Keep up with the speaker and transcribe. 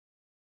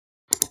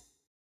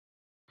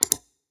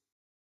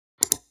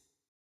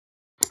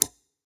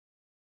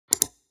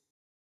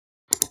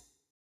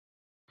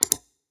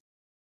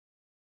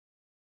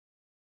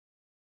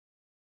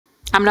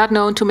I'm not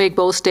known to make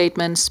bold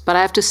statements, but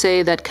I have to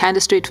say that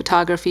candid street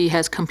photography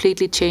has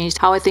completely changed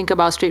how I think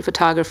about street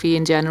photography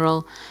in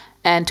general.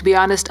 And to be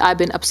honest, I've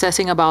been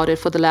obsessing about it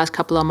for the last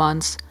couple of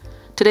months.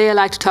 Today, I'd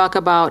like to talk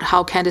about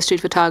how candid street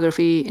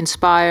photography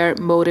inspire,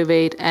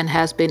 motivate, and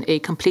has been a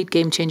complete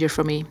game changer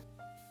for me.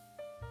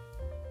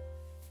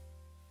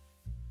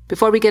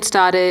 Before we get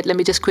started, let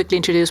me just quickly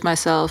introduce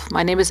myself.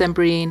 My name is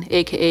Embreen,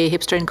 aka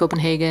Hipster in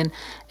Copenhagen,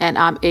 and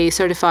I'm a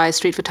certified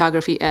street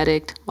photography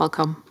addict.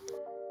 Welcome.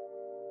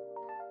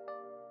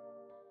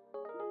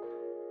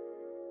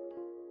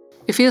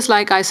 It feels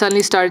like I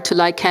suddenly started to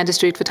like candid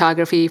street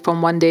photography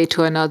from one day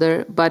to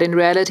another, but in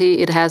reality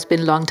it has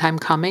been a long time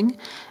coming,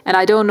 and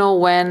I don't know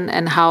when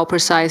and how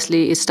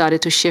precisely it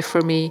started to shift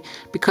for me,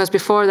 because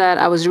before that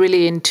I was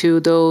really into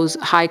those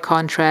high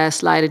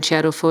contrast light and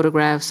shadow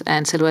photographs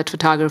and silhouette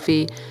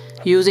photography,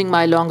 using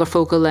my longer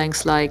focal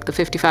lengths like the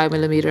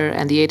 55mm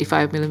and the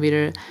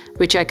 85mm,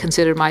 which I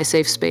consider my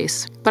safe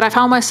space. But I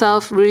found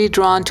myself really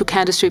drawn to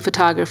candid street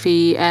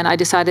photography, and I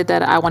decided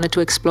that I wanted to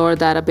explore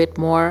that a bit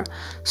more.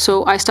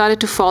 So I started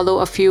to follow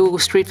a few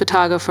street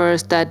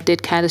photographers that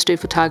did candid street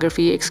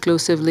photography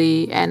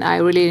exclusively, and I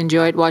really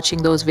enjoyed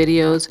watching those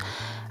videos.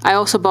 I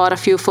also bought a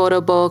few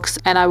photo books,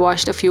 and I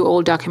watched a few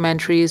old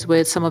documentaries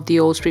with some of the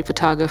old street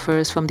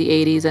photographers from the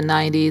 80s and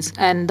 90s.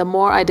 And the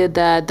more I did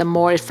that, the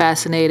more it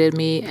fascinated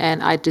me,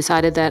 and I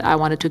decided that I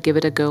wanted to give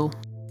it a go.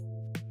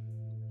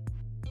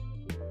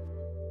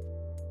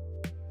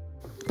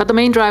 But the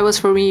main drivers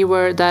for me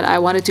were that I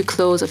wanted to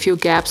close a few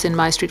gaps in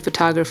my street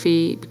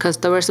photography, because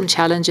there were some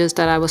challenges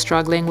that I was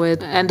struggling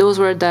with, and those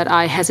were that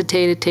I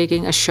hesitated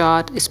taking a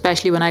shot,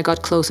 especially when I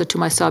got closer to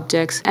my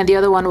subjects, and the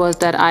other one was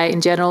that I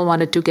in general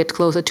wanted to get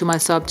closer to my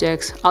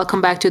subjects. I'll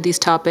come back to these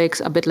topics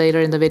a bit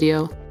later in the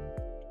video.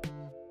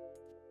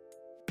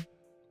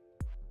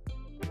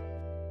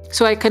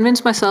 So I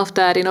convinced myself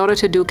that in order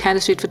to do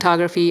candid street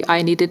photography,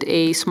 I needed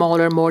a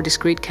smaller, more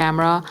discreet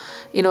camera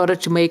in order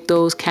to make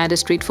those candid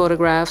street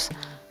photographs.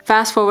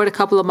 Fast forward a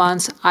couple of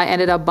months, I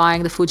ended up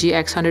buying the Fuji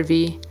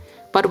X100V.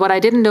 But what I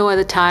didn't know at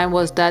the time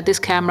was that this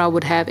camera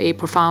would have a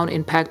profound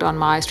impact on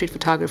my street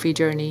photography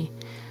journey.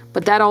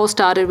 But that all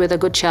started with a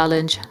good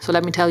challenge, so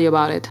let me tell you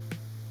about it.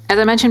 As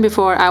I mentioned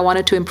before, I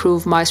wanted to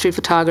improve my street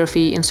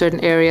photography in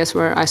certain areas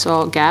where I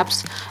saw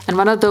gaps, and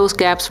one of those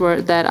gaps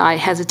were that I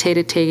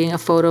hesitated taking a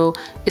photo,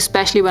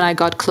 especially when I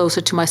got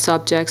closer to my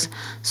subjects.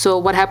 So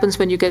what happens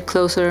when you get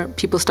closer?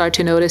 People start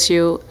to notice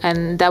you,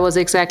 and that was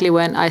exactly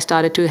when I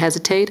started to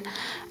hesitate.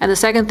 And the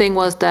second thing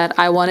was that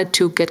I wanted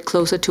to get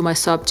closer to my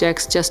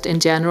subjects just in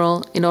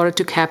general in order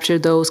to capture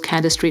those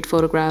candid street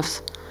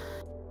photographs.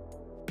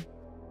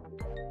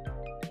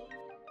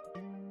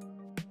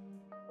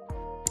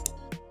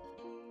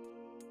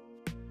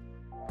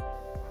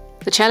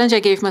 The challenge I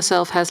gave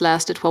myself has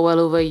lasted for well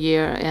over a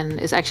year and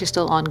is actually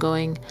still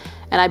ongoing.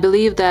 And I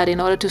believe that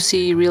in order to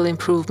see real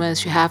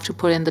improvements, you have to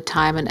put in the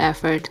time and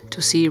effort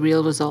to see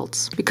real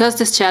results. Because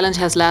this challenge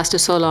has lasted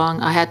so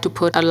long, I had to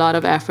put a lot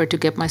of effort to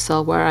get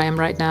myself where I am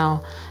right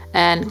now.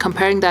 And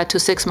comparing that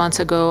to 6 months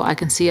ago, I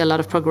can see a lot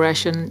of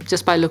progression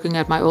just by looking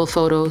at my old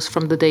photos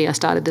from the day I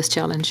started this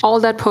challenge. All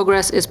that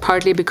progress is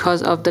partly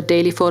because of the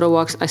daily photo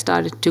walks I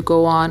started to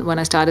go on when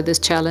I started this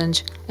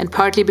challenge, and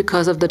partly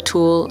because of the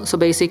tool, so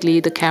basically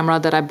the camera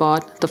that I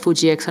bought, the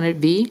Fuji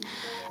X100V,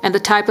 and the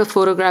type of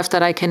photographs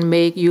that I can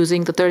make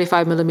using the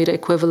 35mm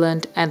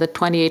equivalent and the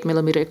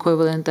 28mm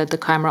equivalent that the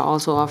camera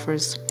also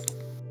offers.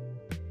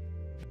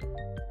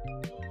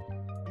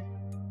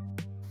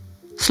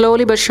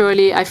 Slowly but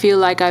surely, I feel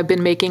like I've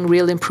been making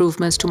real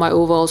improvements to my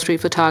overall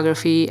street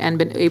photography and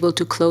been able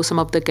to close some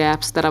of the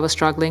gaps that I was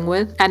struggling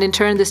with. And in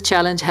turn, this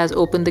challenge has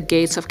opened the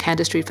gates of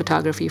candid street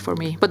photography for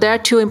me. But there are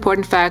two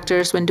important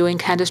factors when doing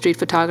candid street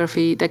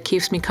photography that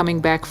keeps me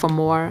coming back for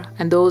more,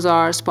 and those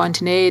are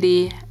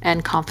spontaneity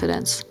and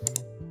confidence.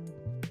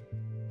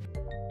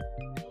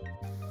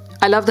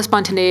 I love the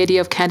spontaneity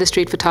of candid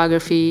street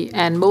photography,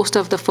 and most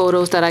of the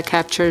photos that I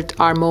captured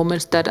are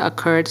moments that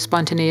occurred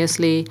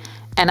spontaneously,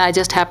 and I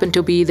just happened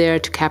to be there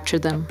to capture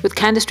them. With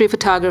candid street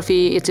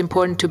photography, it's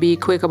important to be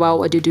quick about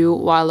what you do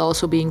while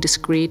also being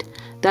discreet.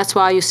 That's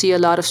why you see a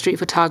lot of street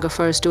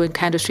photographers doing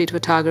candid street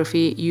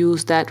photography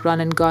use that run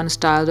and gun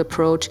styled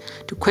approach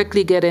to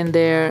quickly get in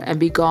there and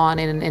be gone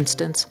in an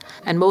instant.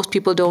 And most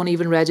people don't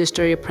even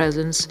register your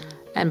presence,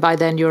 and by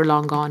then you're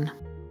long gone.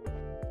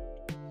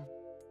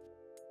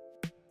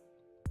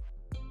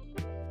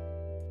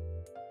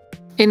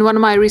 In one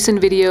of my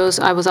recent videos,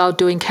 I was out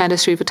doing candid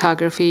street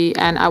photography,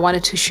 and I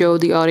wanted to show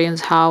the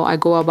audience how I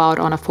go about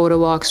on a photo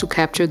walk to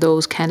capture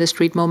those candid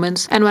street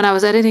moments. And when I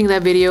was editing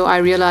that video, I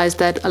realized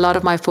that a lot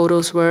of my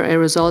photos were a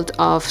result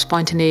of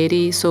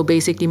spontaneity, so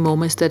basically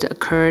moments that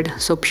occurred,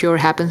 so pure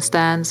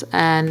happenstance,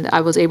 and I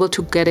was able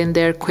to get in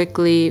there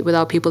quickly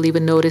without people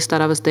even notice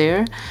that I was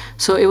there.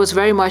 So it was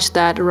very much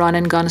that run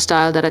and gun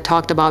style that I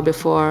talked about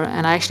before,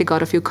 and I actually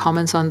got a few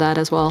comments on that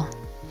as well.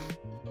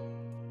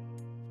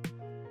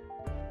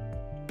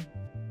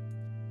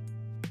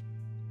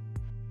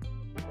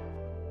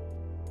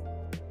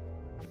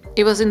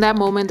 It was in that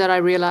moment that I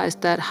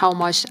realized that how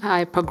much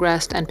I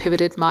progressed and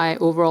pivoted my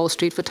overall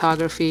street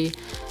photography.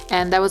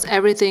 And that was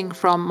everything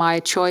from my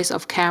choice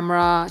of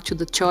camera to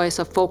the choice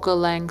of focal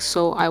length.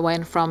 So I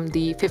went from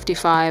the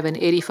 55 and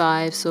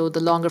 85, so the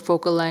longer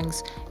focal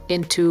lengths,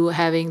 into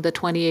having the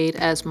 28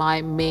 as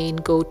my main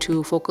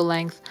go-to focal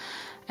length.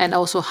 And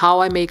also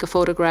how I make a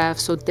photograph,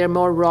 so they're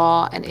more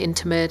raw and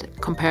intimate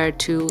compared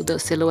to the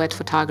silhouette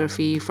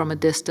photography from a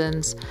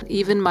distance.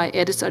 Even my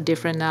edits are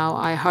different now.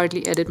 I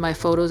hardly edit my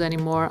photos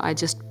anymore. I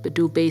just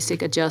do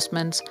basic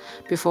adjustments.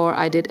 Before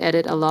I did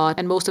edit a lot,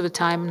 and most of the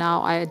time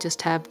now I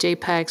just have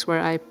JPEGs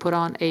where I put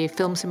on a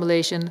film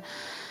simulation.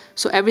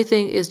 So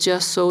everything is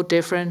just so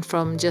different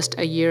from just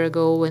a year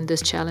ago when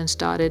this challenge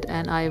started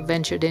and I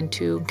ventured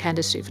into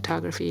candid street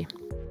photography.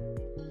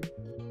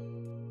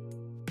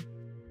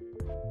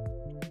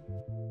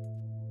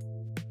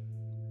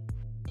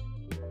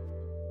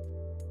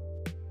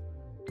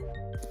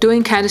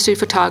 Doing candid street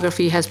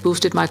photography has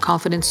boosted my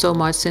confidence so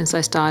much since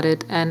I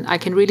started, and I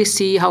can really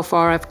see how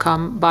far I've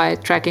come by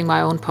tracking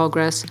my own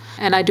progress.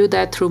 And I do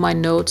that through my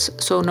notes.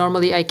 So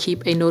normally I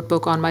keep a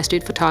notebook on my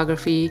street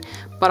photography,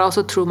 but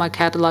also through my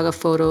catalog of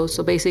photos.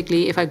 So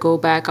basically, if I go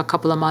back a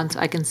couple of months,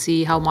 I can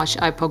see how much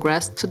I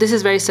progressed. So this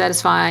is very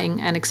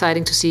satisfying and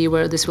exciting to see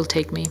where this will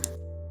take me.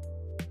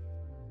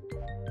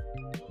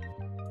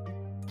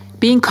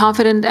 Being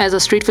confident as a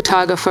street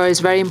photographer is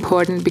very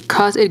important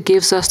because it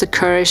gives us the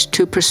courage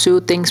to pursue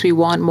things we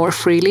want more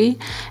freely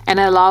and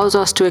allows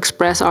us to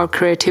express our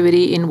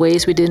creativity in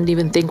ways we didn't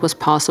even think was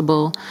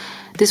possible.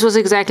 This was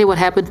exactly what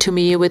happened to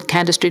me with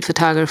candid street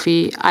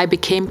photography. I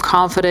became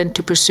confident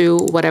to pursue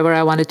whatever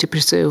I wanted to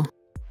pursue.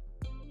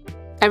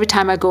 Every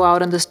time I go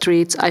out on the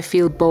streets, I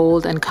feel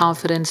bold and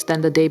confident than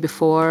the day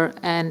before,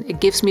 and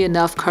it gives me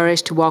enough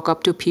courage to walk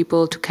up to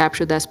people to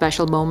capture that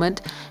special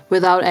moment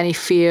without any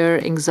fear,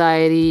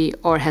 anxiety,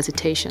 or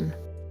hesitation.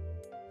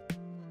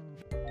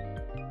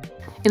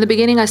 In the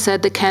beginning, I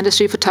said that candid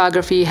street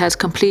photography has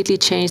completely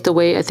changed the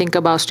way I think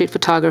about street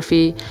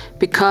photography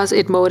because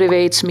it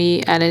motivates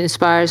me and it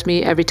inspires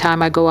me every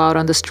time I go out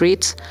on the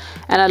streets.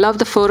 And I love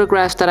the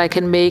photographs that I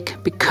can make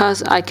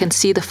because I can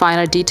see the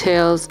finer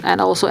details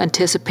and also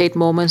anticipate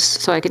moments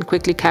so I can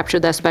quickly capture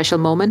that special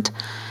moment.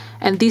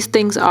 And these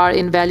things are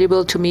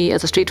invaluable to me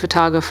as a street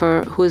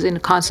photographer who is in a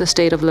constant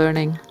state of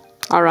learning.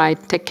 All right,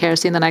 take care.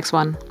 See you in the next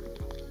one.